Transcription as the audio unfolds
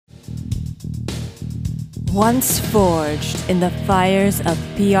Once forged in the fires of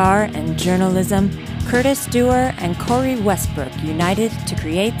PR and journalism, Curtis Dewar and Corey Westbrook united to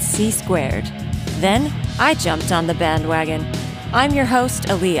create C Squared. Then, I jumped on the bandwagon. I'm your host,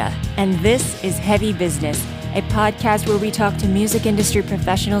 Aaliyah, and this is Heavy Business, a podcast where we talk to music industry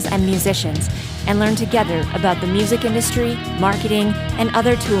professionals and musicians and learn together about the music industry, marketing, and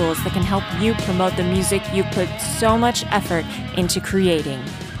other tools that can help you promote the music you put so much effort into creating.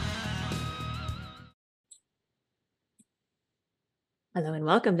 Hello and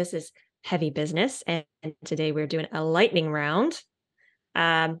welcome. This is Heavy Business, and today we're doing a lightning round.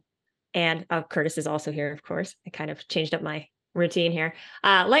 And Curtis is also here, of course. I kind of changed up my routine here.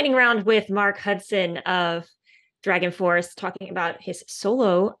 Lightning round with Marc Hudson of Dragonforce, talking about his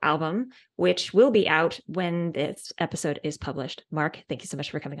solo album, which will be out when this episode is published. Marc, thank you so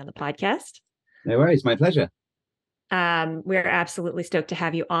much for coming on the podcast. No worries, my pleasure. We're absolutely stoked to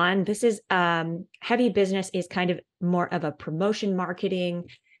have you on. This is Heavy Business is kind of more of a promotion marketing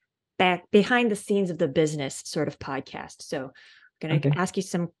behind the scenes of the business sort of podcast. So I'm going to ask you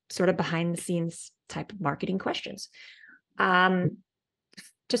some sort of behind the scenes type of marketing questions. To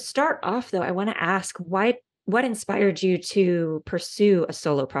start off though, I want to ask what inspired you to pursue a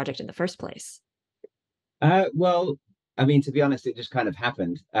solo project in the first place? Well, I mean, to be honest, it just kind of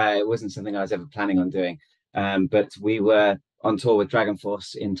happened. It wasn't something I was ever planning on doing. But we were on tour with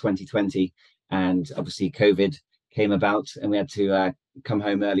Dragonforce in 2020, and obviously COVID came about, and we had to come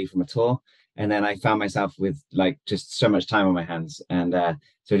home early from a tour. And then I found myself with like just so much time on my hands, and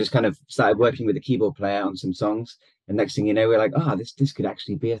so I just kind of started working with a keyboard player on some songs. And next thing you know, we're like, this could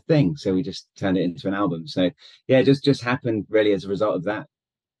actually be a thing. So we just turned it into an album. So yeah, it just happened really as a result of that.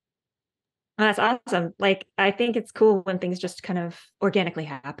 That's awesome. Like, I think it's cool when things just kind of organically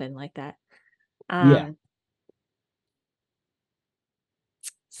happen like that. Yeah.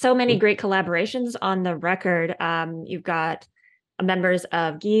 So many great collaborations on the record. You've got members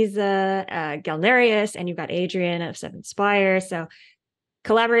of Giza, Galnerius, and you've got Adrian of Seven Spire. So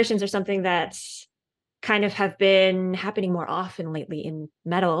collaborations are something that kind of have been happening more often lately in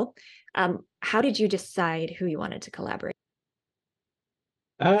metal. How did you decide who you wanted to collaborate?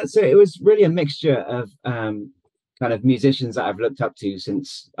 So it was really a mixture of kind of musicians that I've looked up to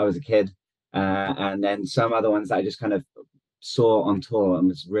since I was a kid, and then some other ones that I just kind of saw on tour and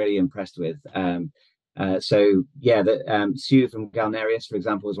was really impressed with. So yeah, Sue from Galnerius, for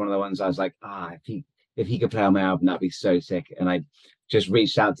example, was one of the ones I was like, if he could play on my album, that'd be so sick. And I just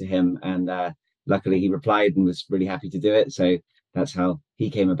reached out to him, and luckily he replied and was really happy to do it. So that's how he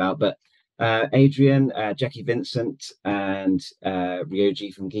came about. But Adrian, Jackie Vincent, and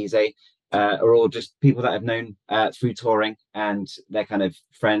Ryoji from Gize are all just people that I've known through touring, and they're kind of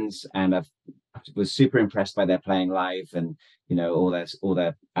friends, and I was super impressed by their playing live and all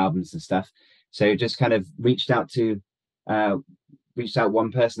their albums and stuff. So just kind of reached out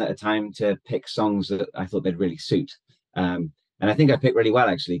one person at a time to pick songs that I thought they'd really suit. And I think I picked really well,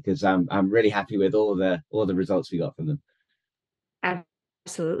 actually, because I'm really happy with all the results we got from them.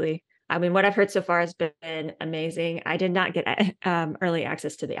 Absolutely. I mean, what I've heard so far has been amazing. I did not get early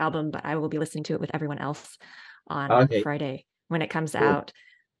access to the album, but I will be listening to it with everyone else on Friday when it comes out.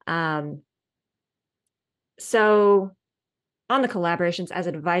 So on the collaborations, as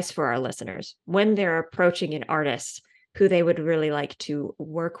advice for our listeners, when they're approaching an artist who they would really like to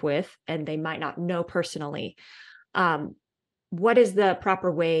work with and they might not know personally, what is the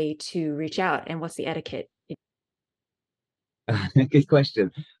proper way to reach out, and what's the etiquette? Good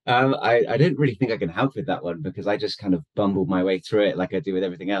question. I didn't really think I can help with that one because I just kind of bumbled my way through it like I do with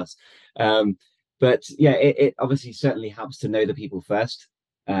everything else. But yeah, it obviously certainly helps to know the people first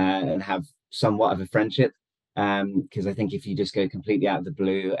and have somewhat of a friendship. Because I think if you just go completely out of the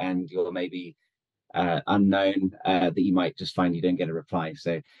blue and you're maybe unknown, that you might just find you don't get a reply.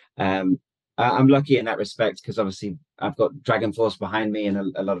 So I'm lucky in that respect because obviously I've got Dragonforce behind me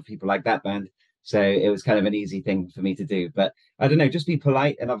and a lot of people like that band. So it was kind of an easy thing for me to do. But I don't know, just be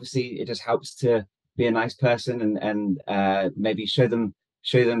polite, and obviously it just helps to be a nice person and maybe show them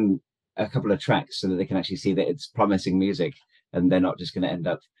a couple of tracks so that they can actually see that it's promising music and they're not just going to end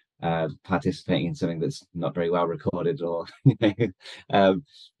up participating in something that's not very well recorded or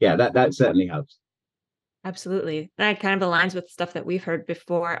that certainly helps. Absolutely. That kind of aligns with stuff that we've heard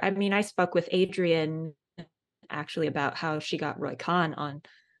before. I mean, I spoke with Adrian actually about how she got Roy Khan on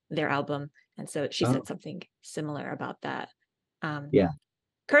their album, and so she said something similar about that.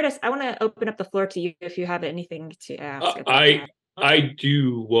 Curtis, I want to open up the floor to you if you have anything to ask about that. I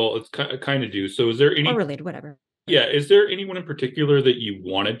do. Well, it's kind of do. So is there any or related, whatever? Yeah, is there anyone in particular that you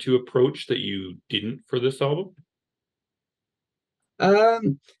wanted to approach that you didn't for this album?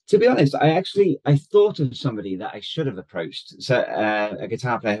 To be honest, I thought of somebody that I should have approached. So a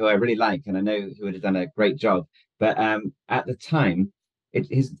guitar player who I really like and I know who would have done a great job. But at the time,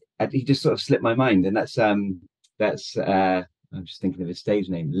 he just sort of slipped my mind, and that's I'm just thinking of his stage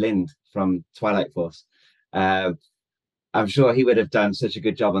name, Lind from Twilight Force. Uh, I'm sure he would have done such a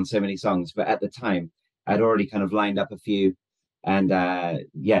good job on so many songs, but at the time, I'd already kind of lined up a few, and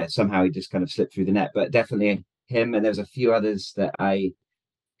yeah, somehow he just kind of slipped through the net. But definitely him, and there was a few others that I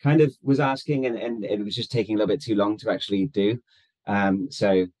kind of was asking, and it was just taking a little bit too long to actually do.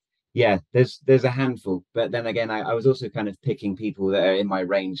 So yeah, there's a handful, but then again, I was also kind of picking people that are in my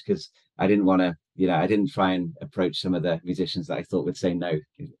range because I didn't want to, I didn't try and approach some of the musicians that I thought would say no,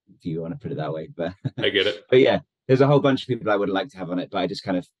 if you want to put it that way. But I get it. but yeah, there's a whole bunch of people I would like to have on it, but I just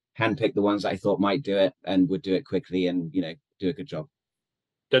kind of handpicked the ones that I thought might do it and would do it quickly and do a good job.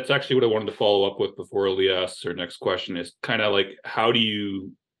 That's actually what I wanted to follow up with before Leah asks her next question, is kind of like, how do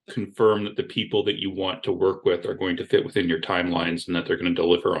you confirm that the people that you want to work with are going to fit within your timelines and that they're going to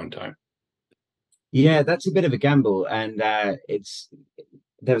deliver on time? Yeah, that's a bit of a gamble, and there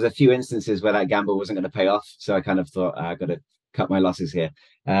was a few instances where that gamble wasn't going to pay off, so I kind of thought I got to cut my losses here.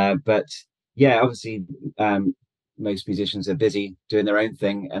 But yeah, obviously, most musicians are busy doing their own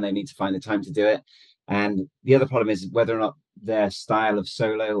thing, and they need to find the time to do it. And the other problem is whether or not their style of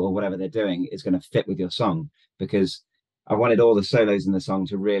solo or whatever they're doing is going to fit with your song, because I wanted all the solos in the song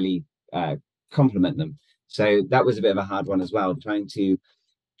to really complement them. So that was a bit of a hard one as well, trying to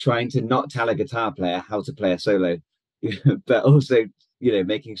not tell a guitar player how to play a solo, but also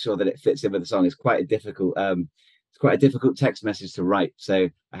making sure that it fits in with the song is quite a difficult it's quite a difficult text message to write. So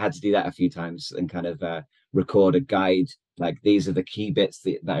I had to do that a few times and kind of record a guide, like these are the key bits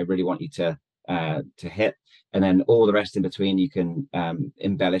that I really want you to hit, and then all the rest in between you can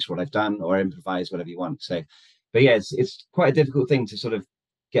embellish what I've done or improvise whatever you want. So but yeah, it's quite a difficult thing to sort of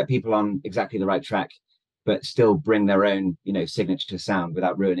get people on exactly the right track but still bring their own signature sound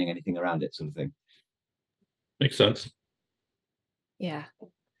without ruining anything around it, sort of thing. Makes sense. Yeah.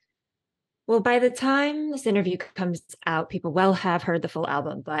 Well, by the time this interview comes out, people will have heard the full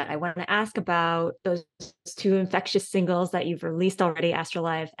album, but I want to ask about those two infectious singles that you've released already,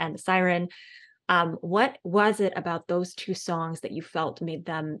 Astrolife and The Siren. What was it about those two songs that you felt made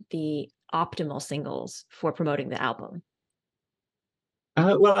them the optimal singles for promoting the album?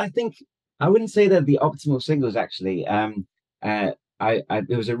 Well, I think I wouldn't say they're the optimal singles actually.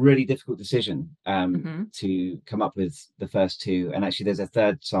 It was a really difficult decision to come up with the first two, and actually, there's a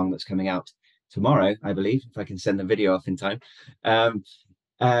third song that's coming out tomorrow, I believe, if I can send the video off in time.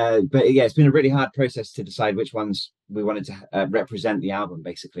 But yeah, it's been a really hard process to decide which ones we wanted to represent the album,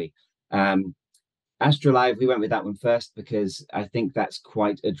 basically. Astrolive, we went with that one first because I think that's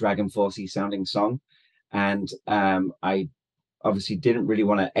quite a Dragonforce-y sounding song, and I obviously didn't really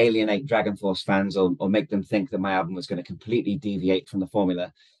want to alienate Dragonforce fans or make them think that my album was going to completely deviate from the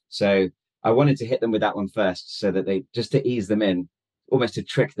formula. So I wanted to hit them with that one first, so that they, just to ease them in, almost to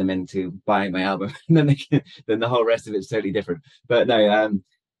trick them into buying my album, and then the whole rest of it's totally different. But no,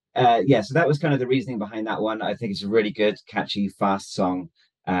 yeah, so that was kind of the reasoning behind that one. I think it's a really good, catchy, fast song.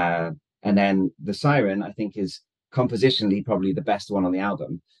 And then The Siren, I think, is compositionally probably the best one on the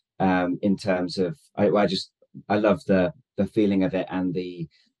album. In terms of, I love the feeling of it and the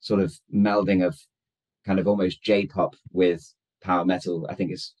sort of melding of kind of almost J-pop with power metal. I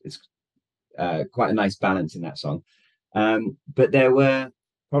think it's quite a nice balance in that song. But there were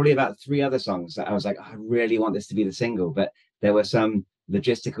probably about three other songs that I was like, I really want this to be the single, but there were some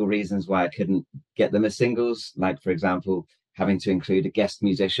logistical reasons why I couldn't get them as singles, like for example having to include a guest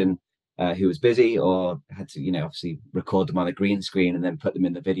musician who was busy or had to obviously record them on a green screen and then put them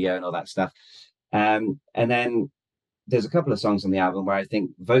in the video and all that stuff. And then there's a couple of songs on the album where I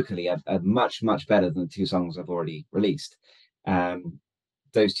think vocally are much, much better than the two songs I've already released.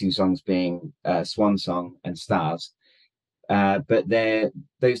 Those two songs being Swan Song and Stars. But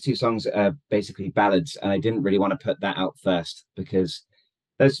those two songs are basically ballads, and I didn't really want to put that out first because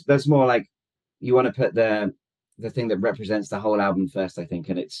that's more like you want to put the thing that represents the whole album first, I think,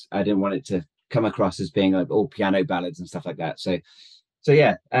 and I didn't want it to come across as being like all piano ballads and stuff like that. So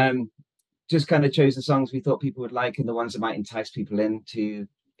yeah, just kind of chose the songs we thought people would like and the ones that might entice people in to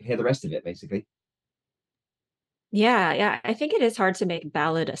hear the rest of it, basically. Yeah, I think it is hard to make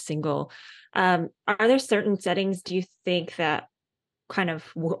ballad a single. Are there certain settings, do you think, that kind of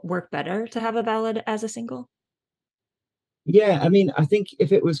work better to have a ballad as a single? Yeah, I mean, I think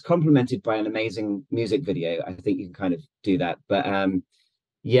if it was complemented by an amazing music video, I think you can kind of do that. But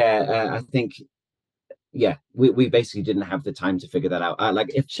yeah, I think yeah, we basically didn't have the time to figure that out.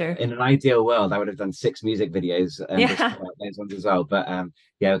 Like if Sure. in an ideal world, I would have done 6 music videos and just Yeah. put out those ones as well. But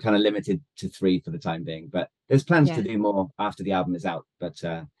yeah, we're kind of limited to 3 for the time being. But there's plans to Yeah. do more after the album is out. But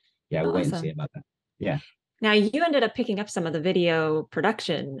yeah, we'll wait and see Awesome. about that. Yeah. Now you ended up picking up some of the video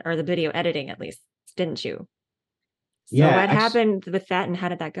production or the video editing at least, didn't you? So Yeah, what actually, happened with that and how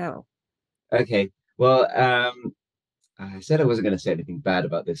did that go? okay. Well, I said I wasn't going to say anything bad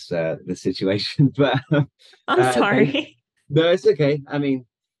about this situation, but I'm they sorry. no, it's okay. I mean,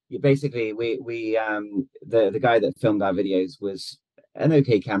 basically, we the guy that filmed our videos was an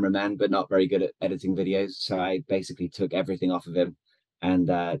okay cameraman, but not very good at editing videos. So I basically took everything off of him and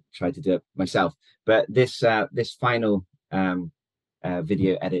tried to do it myself. But this final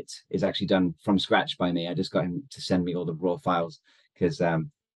video edit is actually done from scratch by me. I just got him to send me all the raw files because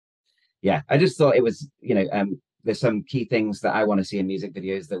yeah, I just thought it was, there's some key things that I want to see in music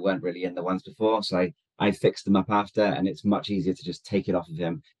videos that weren't really in the ones before. So I fixed them up after, and it's much easier to just take it off of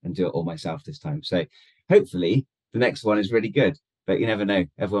him and do it all myself this time. So hopefully the next one is really good. But you never know.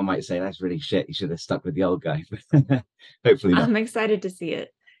 Everyone might say that's really shit. You should have stuck with the old guy. Hopefully not. I'm excited to see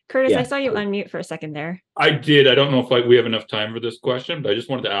it. Curtis, I Yeah, saw you cool. unmute for a second there. I did. I don't know if we have enough time for this question, but I just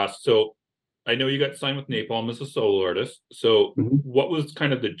wanted to ask. So I know you got signed with Napalm as a solo artist. So Mhm. what was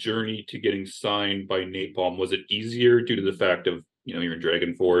kind of the journey to getting signed by Napalm? Was it easier due to the fact of, you're in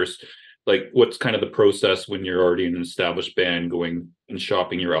Dragonforce? Like, what's kind of the process when you're already in an established band going and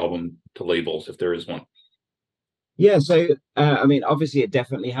shopping your album to labels, if there is one? Yeah, so I mean, obviously, it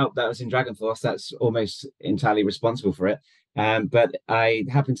definitely helped that I was in Dragonforce. That's almost entirely responsible for it. But I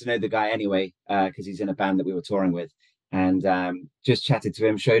happen to know the guy anyway because he's in a band that we were touring with, and just chatted to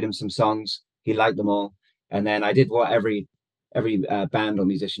him, showed him some songs. He liked them all, and then I did what every band or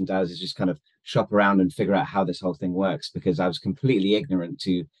musician does is just kind of shop around and figure out how this whole thing works because I was completely ignorant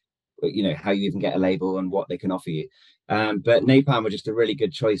to how you even get a label and what they can offer you. But Napalm were just a really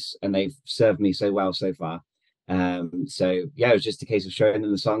good choice, and they've served me so well so far. So yeah, it was just a case of showing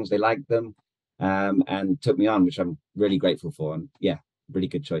them the songs, they liked them, and took me on, which I'm really grateful for. And yeah, really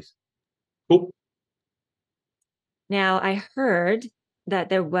good choice. Cool. Now I heard that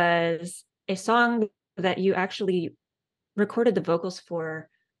there was a song that you actually recorded the vocals for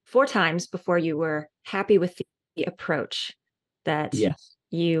 4 times before you were happy with the approach that Yes.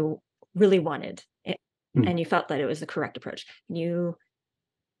 you really wanted Mm. and you felt that it was the correct approach. You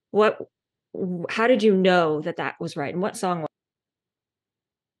what how did you know that that was right and what song was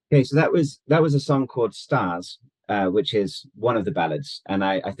Okay, so that was a song called Stars, which is one of the ballads, and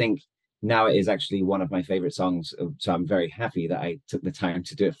I think now it is actually one of my favorite songs. So I'm very happy that I took the time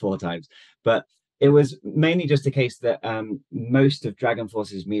to do it 4 times. But it was mainly just a case that most of Dragon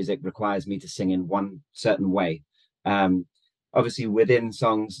Force's music requires me to sing in one certain way. Um, Obviously, within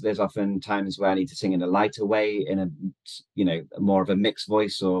songs, there's often times where I need to sing in a lighter way, in a more of a mixed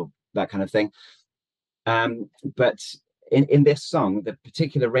voice or that kind of thing. But in this song, the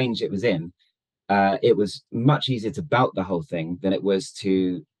particular range it was in, it was much easier to belt the whole thing than it was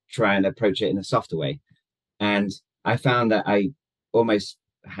to try and approach it in a softer way. And I found that I almost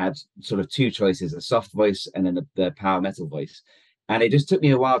had sort of 2 choices, a soft voice and then the power metal voice. And it just took me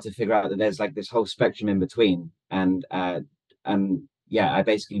a while to figure out that there's like this whole spectrum in between. And yeah, I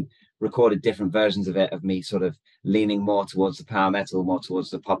basically recorded different versions of it, of me sort of leaning more towards the power metal, more towards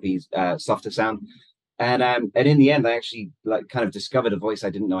the poppy, softer sound. And in the end, I actually like kind of discovered a voice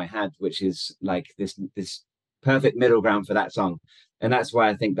I didn't know I had, which is like this perfect middle ground for that song. And that's why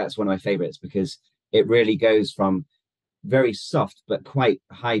I think that's one of my favorites, because it really goes from very soft but quite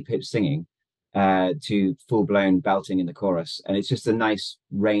high pitched singing to full blown belting in the chorus. And it's just a nice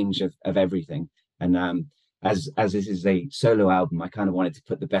range of everything. And as this is a solo album, I kind of wanted to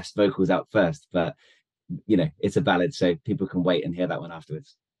put the best vocals out first, but it's a ballad, so people can wait and hear that one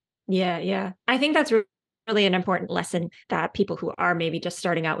afterwards. Yeah. I think that's really an important lesson that people who are maybe just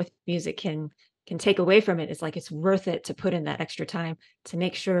starting out with music can take away from it. It's like it's worth it to put in that extra time to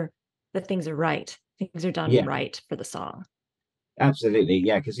make sure that things are right. Things are done Yeah, right for the song. absolutely.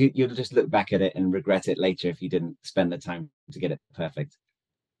 Yeah, because you'll just look back at it and regret it later if you didn't spend the time to get it perfect.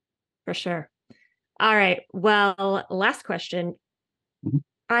 For sure. All right. Well, last question. Mhm.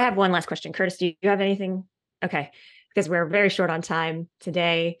 I have one last question. Curtis, do you have anything? Okay. Because we're very short on time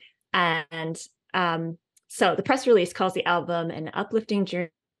today. And so the press release calls the album an uplifting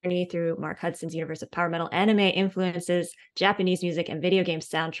journey through Mark Hudson's universe of power metal, anime influences, Japanese music, and video game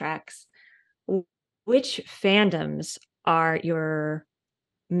soundtracks. Which fandoms are your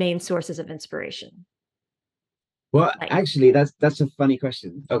main sources of inspiration? Well, Like, actually, that's a funny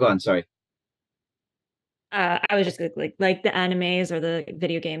question. Oh, go on. Sorry. I was just like the animes or the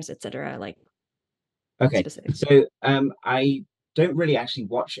video games, etc. Like, Okay, specifically? so I don't really actually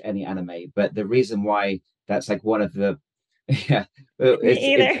watch any anime, but the reason why that's like one of the yeah, well,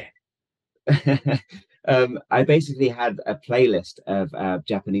 Me either. I basically had a playlist of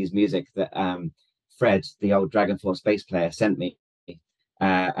Japanese music that Fred, the old Dragonforce bass player, sent me,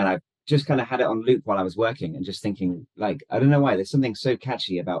 and I just kind of had it on loop while I was working and just thinking, like, I don't know why, there's something so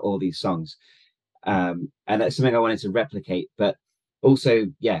catchy about all these songs, and that's something I wanted to replicate. But also,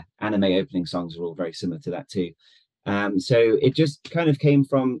 yeah, anime opening songs are all very similar to that too. So it just kind of came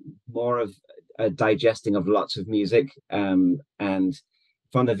from more of a digesting of lots of music, and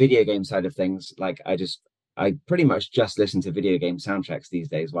from the video game side of things, like I pretty much just listen to video game soundtracks these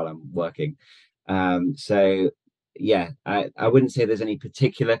days while I'm working. So yeah, I wouldn't say there's any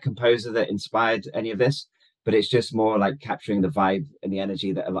particular composer that inspired any of this, but it's just more like capturing the vibe and the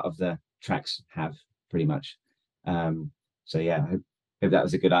energy that a lot of the tracks have, pretty much. So yeah, hope that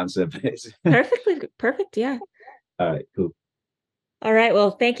was a good answer. Perfect. Yeah. All right, cool. All right.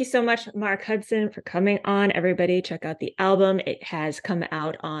 Well, thank you so much, Marc Hudson, for coming on. Everybody, check out the album. It has come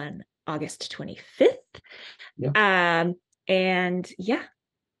out on August 25th. Yeah. And yeah,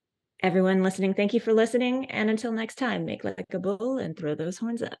 everyone listening, thank you for listening. And until next time, make like a bull and throw those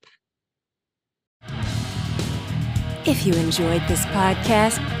horns up. If you enjoyed this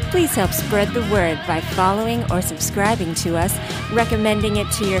podcast, please help spread the word by following or subscribing to us, recommending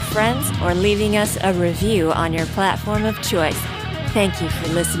it to your friends, or leaving us a review on your platform of choice. Thank you for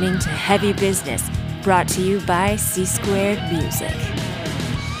listening to Heavy Business, brought to you by C Squared Music.